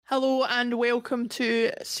Hello and welcome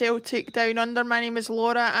to Celtic Down Under. My name is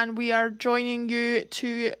Laura and we are joining you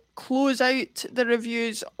to close out the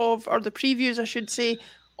reviews or the previews, I should say,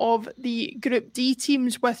 of the Group D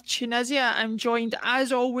teams with Tunisia. I'm joined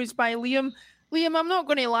as always by Liam. Liam, I'm not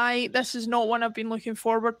going to lie, this is not one I've been looking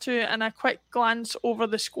forward to, and a quick glance over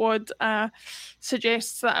the squad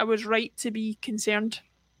suggests that I was right to be concerned.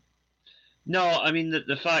 No, I mean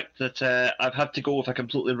the fact that I've had to go with a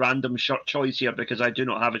completely random shirt choice here because I do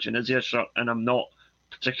not have a Tunisia shirt and I'm not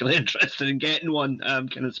particularly interested in getting one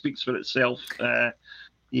kind of speaks for itself.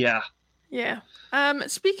 Yeah. Yeah.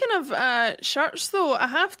 Speaking of shirts, though, I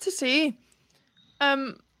have to say,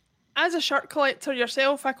 as a shirt collector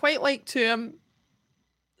yourself, I quite like to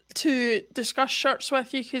discuss shirts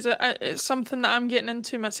with you because it's something that I'm getting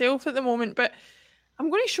into myself at the moment. But I'm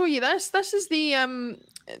going to show you this. This is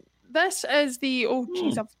the oh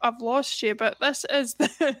geez, I've lost you, but this is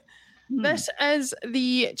the this is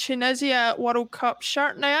the Tunisia World Cup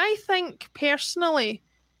shirt. Now, I think personally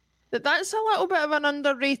that's a little bit of an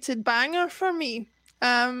underrated banger for me.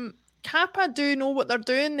 Kappa do know what they're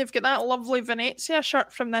doing. They've got that lovely Venezia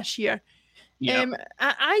shirt from this year. Yeah.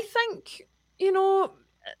 I think,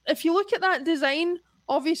 if you look at that design,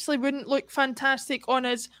 obviously wouldn't look fantastic on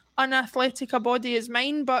as unathletic a body as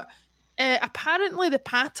mine, but apparently the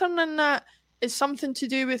pattern in that is something to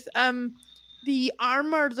do with the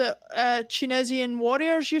armour that Tunisian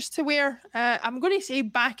warriors used to wear. I'm going to say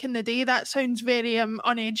back in the day. That sounds very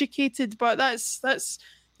uneducated, but that's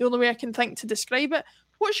the only way I can think to describe it.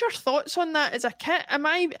 What's your thoughts on that as a kit? Am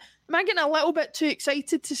I getting a little bit too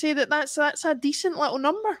excited to say that that's a decent little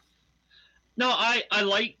number? No, I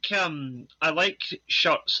like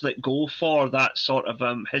shirts that go for that sort of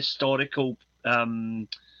historical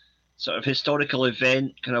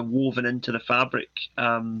event kind of woven into the fabric.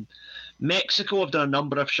 Mexico have done a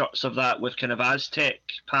number of shirts of that with kind of Aztec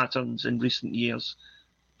patterns in recent years.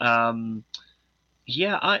 That's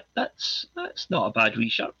not a bad wee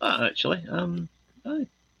shirt, that actually.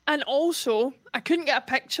 And also, I couldn't get a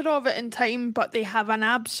picture of it in time, but they have an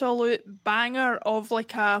absolute banger of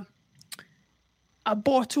like a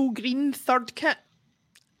bottle green third kit,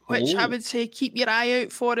 which I would say keep your eye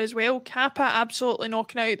out for as well. Kappa absolutely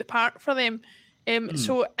knocking out the park for them.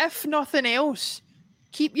 So if nothing else,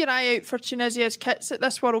 keep your eye out for Tunisia's kits at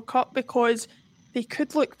this World Cup because they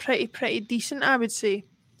could look pretty decent, I would say.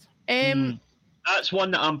 That's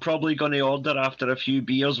one that I'm probably going to order after a few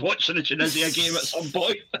beers watching the Tunisia game at some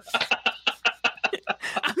point.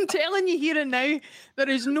 I'm telling you here and now, there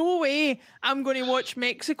is no way I'm going to watch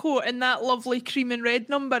Mexico in that lovely cream and red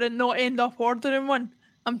number and not end up ordering one.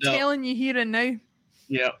 I'm telling you here and now.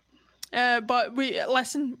 Yeah. But we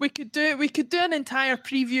could do an entire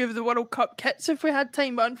preview of the World Cup kits if we had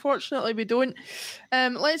time, but unfortunately we don't.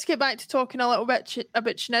 Let's get back to talking a little bit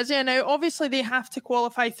about Tunisia now. Obviously, they have to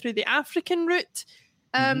qualify through the African route.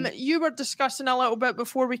 You were discussing a little bit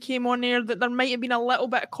before we came on air that there might have been a little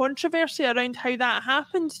bit of controversy around how that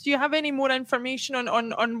happened. Do you have any more information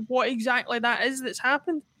on what exactly that is that's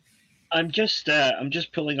happened? I'm just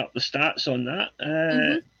pulling up the stats on that.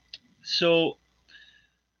 So.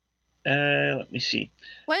 Let me see.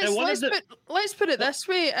 Let's put it this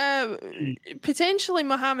way. Potentially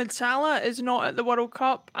Mohamed Salah is not at the World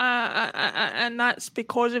Cup, and that's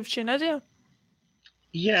because of Tunisia.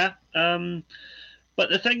 Yeah, but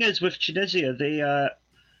the thing is with Tunisia,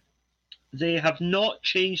 they have not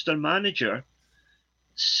changed their manager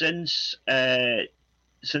since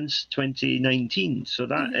 2019. So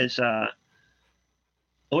that is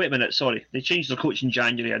Oh, wait a minute, sorry. They changed their coach in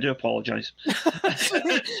January. I do apologise. So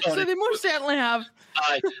they most certainly have.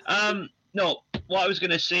 No, what I was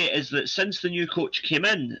going to say is that since the new coach came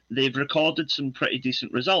in, they've recorded some pretty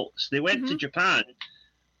decent results. They went to Japan,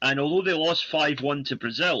 and although they lost 5-1 to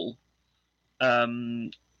Brazil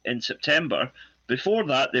in September, before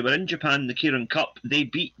that, they were in Japan in the Kirin Cup. They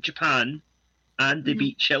beat Japan, and they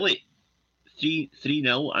beat Chile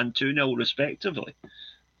 3-0 and 2-0 respectively.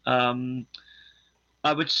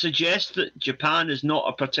 I would suggest that Japan is not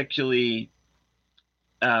a particularly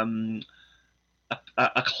a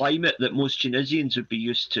climate that most Tunisians would be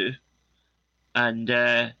used to,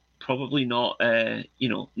 and probably not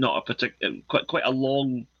not a particular quite a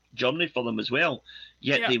long journey for them as well.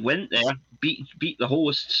 Yet they went there, beat the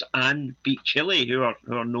hosts, and beat Chile, who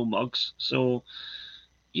are no mugs. So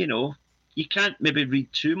you can't maybe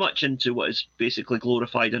read too much into what is basically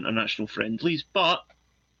glorified international friendlies, but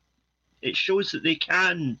it shows that they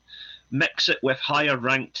can mix it with higher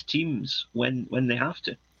ranked teams when they have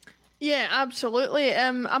to. Yeah, absolutely.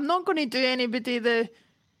 I'm not going to do anybody the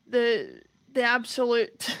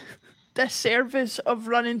absolute disservice of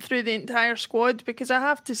running through the entire squad, because I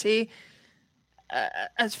have to say,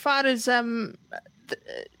 as far as the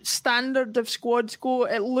standard of squads go,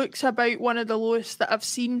 it looks about one of the lowest that I've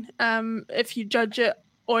seen. If you judge it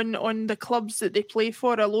on the clubs that they play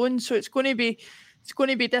for alone, so it's going to be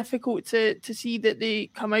difficult to see that they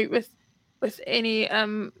come out with any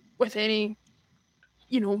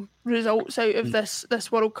results out of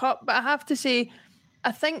this World Cup. But I have to say,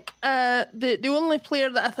 I think the only player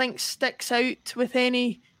that I think sticks out with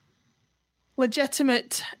any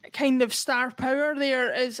legitimate kind of star power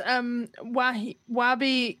there is Wahbi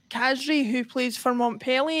Khazri, who plays for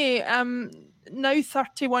Montpellier, now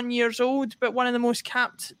 31 years old, but one of the most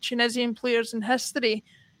capped Tunisian players in history.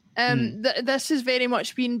 This has very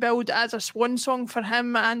much been billed as a swan song for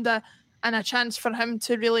him, and a chance for him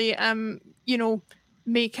to really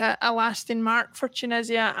make a lasting mark for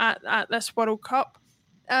Tunisia at this World Cup.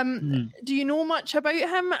 Do you know much about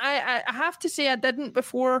him? I have to say I didn't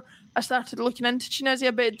before I started looking into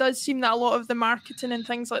Tunisia, but it does seem that a lot of the marketing and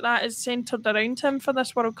things like that is centred around him for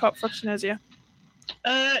this World Cup for Tunisia.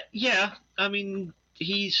 Yeah, I mean,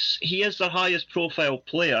 he is their highest profile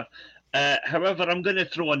player. However, I'm going to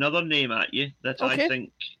throw another name at you that I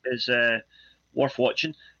think is worth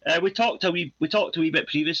watching. We talked a wee bit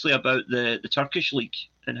previously about the Turkish league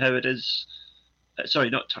and how it is. Sorry,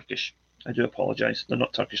 not Turkish. I do apologise. They're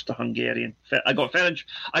not Turkish. They're Hungarian. I got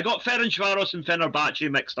Ferencvaros and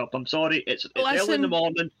Fenerbahce mixed up. I'm sorry. It's early in the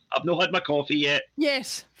morning. I've not had my coffee yet.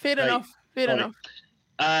 Yes, fair enough. Fair enough.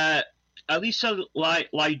 Alissa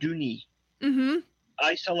Laiduni. Mm-hmm.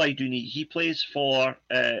 Issa Laiduni. He plays for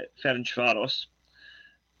Ferencvaros.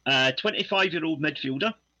 25-year-old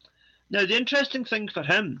midfielder. Now, the interesting thing for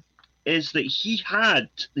him is that he had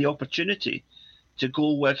the opportunity to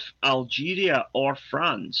go with Algeria or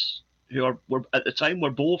France, who were at the time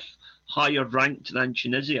were both higher ranked than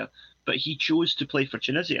Tunisia, but he chose to play for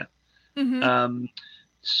Tunisia. Mm-hmm.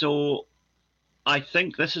 So I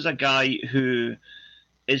think this is a guy who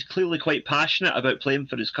is clearly quite passionate about playing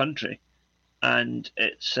for his country, and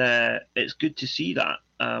it's good to see that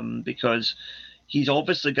because he's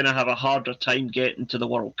obviously going to have a harder time getting to the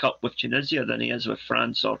World Cup with Tunisia than he is with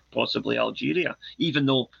France or possibly Algeria, even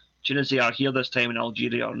though Tunisia are here this time and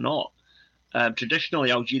Algeria are not.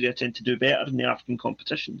 Traditionally, Algeria tend to do better in the African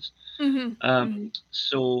competitions. Mm-hmm.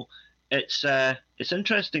 So it's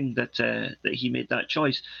interesting that he made that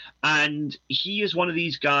choice. And he is one of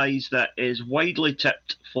these guys that is widely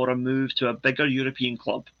tipped for a move to a bigger European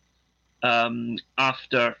club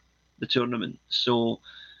after the tournament. So,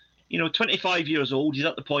 25 years old, he's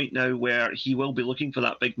at the point now where he will be looking for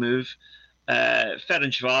that big move.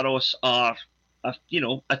 Ferencvaros are a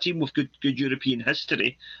team with good European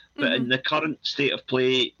history, but in the current state of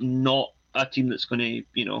play, not a team that's going to,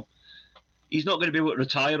 he's not going to be able to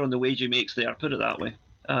retire on the wage he makes there, put it that way.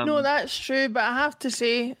 No, that's true, but I have to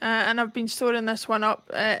say, and I've been storing this one up,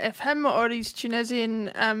 if him or his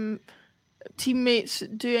Tunisian teammates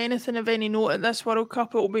do anything of any note at this World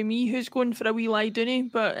Cup, it'll be me who's going for a wee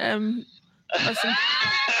Laiduni, but listen.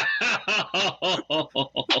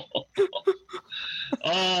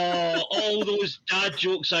 Oh, all those dad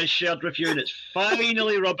jokes I shared with you, and it's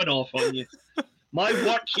finally rubbing off on you. My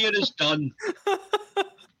work here is done.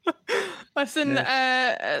 Listen,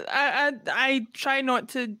 I try not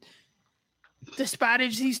to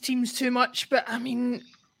disparage these teams too much, but I mean,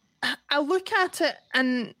 I look at it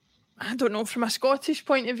and I don't know, from a Scottish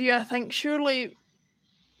point of view, I think surely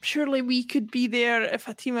we could be there if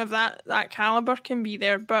a team of that calibre can be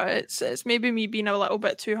there, but it's maybe me being a little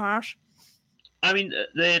bit too harsh. I mean,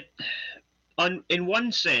 in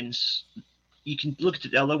one sense, you can look at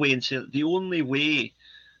it the other way and say that the only way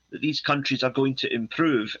that these countries are going to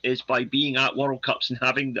improve is by being at World Cups and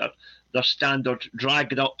having their standard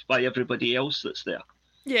dragged up by everybody else that's there.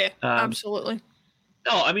 Yeah, absolutely.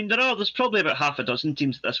 No, I mean, there's probably about half a dozen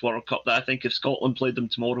teams at this World Cup that I think if Scotland played them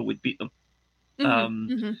tomorrow would beat them. But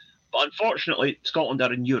unfortunately, Scotland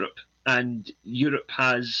are in Europe, and Europe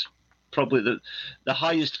has probably the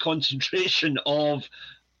highest concentration of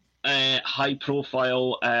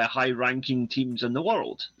high-profile, high-ranking teams in the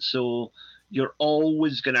world. So you're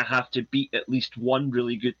always going to have to beat at least one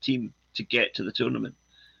really good team to get to the tournament.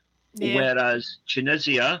 Yeah. Whereas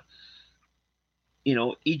Tunisia,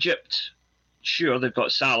 Egypt, sure, they've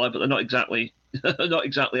got Salah, but they're not exactly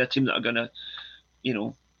a team that are going to,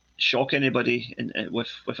 shock anybody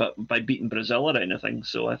by beating Brazil or anything.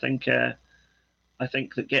 So I think that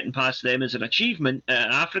getting past them is an achievement at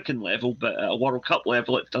an African level, but at a World Cup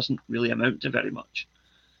level, it doesn't really amount to very much.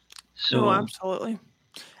 So, no, absolutely.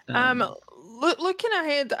 Looking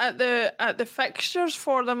ahead at the fixtures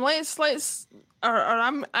for them, let's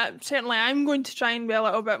I'm certainly I'm going to try and be a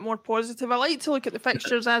little bit more positive. I like to look at the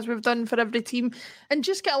fixtures as we've done for every team and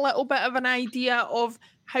just get a little bit of an idea of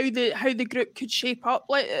how the group could shape up.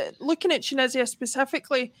 Like looking at Tunisia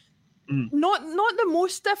specifically, not the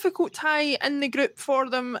most difficult tie in the group for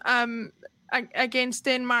them against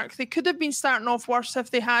Denmark. They could have been starting off worse if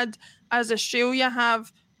they had, as Australia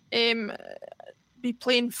have, be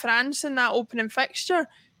playing France in that opening fixture.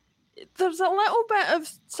 There's a little bit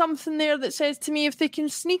of something there that says to me if they can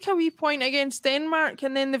sneak a wee point against Denmark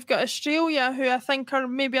and then they've got Australia, who I think are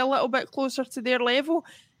maybe a little bit closer to their level,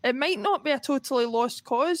 it might not be a totally lost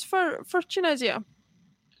cause for Tunisia.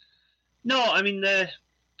 No, I mean,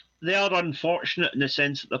 they are unfortunate in the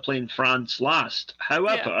sense that they're playing France last.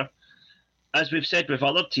 However, as we've said with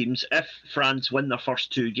other teams, if France win their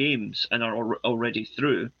first two games and are already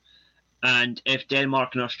through, and if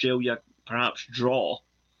Denmark and Australia perhaps draw,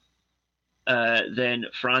 then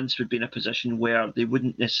France would be in a position where they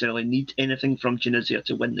wouldn't necessarily need anything from Tunisia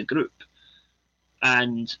to win the group.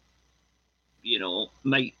 And,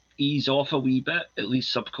 might ease off a wee bit, at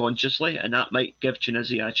least subconsciously, and that might give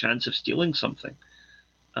Tunisia a chance of stealing something.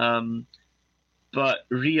 But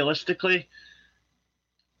realistically,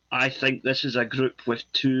 I think this is a group with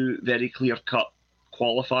two very clear-cut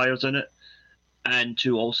qualifiers in it and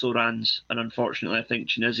two also-rans. And unfortunately, I think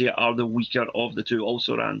Tunisia are the weaker of the two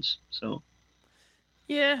also-rans. So...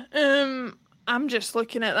 Yeah, I'm just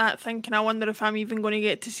looking at that thinking I wonder if I'm even going to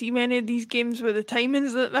get to see many of these games with the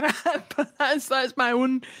timings that they're at. But that's my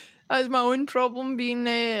own problem being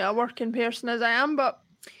a working person as I am. But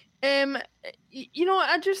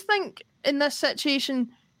I just think in this situation,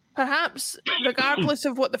 perhaps regardless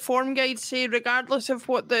of what the form guides say, regardless of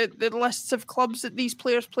what the lists of clubs that these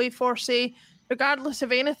players play for say, regardless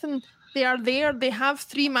of anything, they are there. They have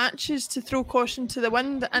 3 matches to throw caution to the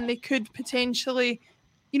wind, and they could potentially,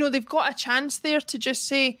 they've got a chance there to just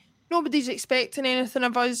say, nobody's expecting anything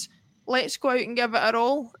of us. Let's go out and give it our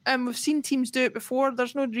all. We've seen teams do it before.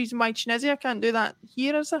 There's no reason why Tunisia can't do that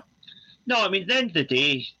here, is there? No, I mean, at the end of the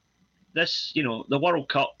day, this, the World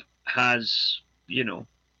Cup has,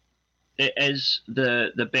 it is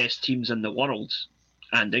the best teams in the world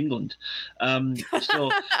and England. I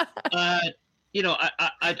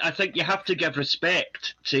think you have to give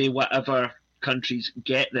respect to whatever countries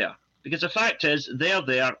get there. Because the fact is, they're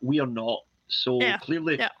there, we are not. So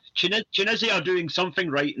clearly, Tunisia are doing something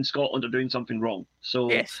right and Scotland are doing something wrong. So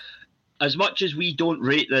as much as we don't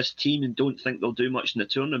rate this team and don't think they'll do much in the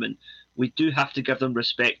tournament, we do have to give them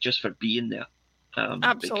respect just for being there.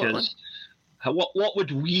 Absolutely. Because what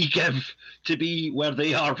would we give to be where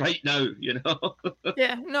they are right now,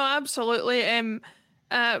 Yeah, no, absolutely.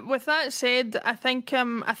 With that said, I think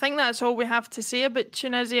that's all we have to say about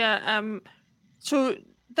Tunisia. So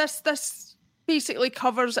this basically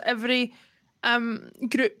covers every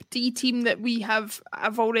Group D team that we have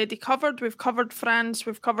already covered. We've covered France,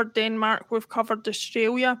 we've covered Denmark, we've covered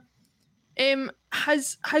Australia.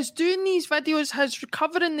 Has doing these videos, has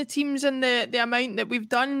recovering the teams and the amount that we've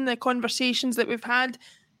done, the conversations that we've had,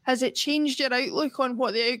 has it changed your outlook on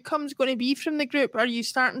what the outcome's going to be from the group? Are you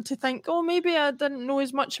starting to think, oh, maybe I didn't know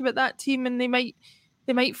as much about that team and they might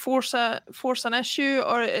force an issue,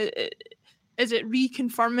 or is it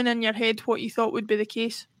reconfirming in your head what you thought would be the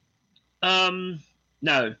case?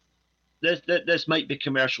 No. This might be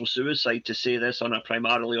commercial suicide to say this on a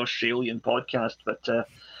primarily Australian podcast, but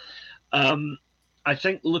I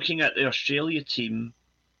think looking at the Australia team,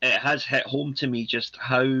 it has hit home to me just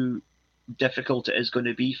how difficult it is going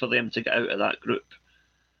to be for them to get out of that group.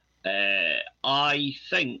 I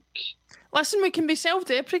think... Listen, we can be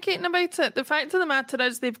self-deprecating about it. The fact of the matter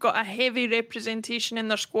is they've got a heavy representation in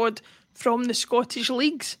their squad from the Scottish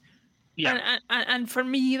leagues. Yeah. And for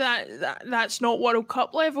me, that's not World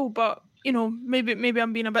Cup level, but, maybe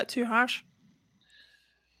I'm being a bit too harsh.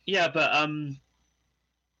 Yeah, but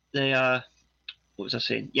what was I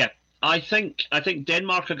saying? Yeah, I think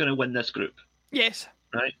Denmark are going to win this group. Yes.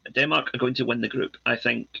 Right? Denmark are going to win the group, I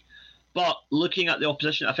think. But looking at the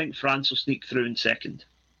opposition, I think France will sneak through in second,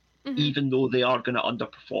 even though they are going to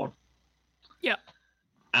underperform. Yeah.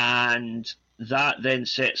 And that then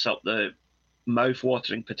sets up the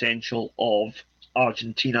mouth-watering potential of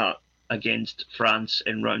Argentina against France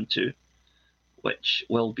in round 2, which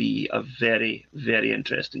will be a very, very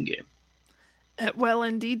interesting game. It will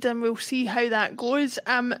indeed, and we'll see how that goes.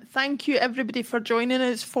 Thank you, everybody, for joining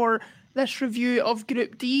us for this review of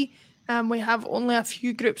Group D. We have only a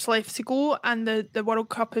few groups left to go, and the World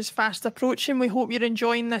Cup is fast approaching. We hope you're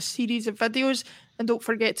enjoying this series of videos, and don't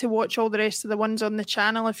forget to watch all the rest of the ones on the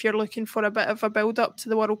channel if you're looking for a bit of a build-up to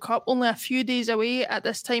the World Cup. Only a few days away at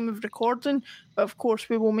this time of recording, but of course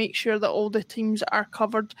we will make sure that all the teams are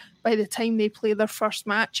covered by the time they play their first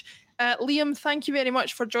match. Liam, thank you very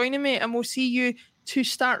much for joining me, and we'll see you to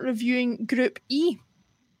start reviewing Group E.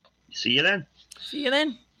 See you then. See you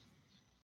then.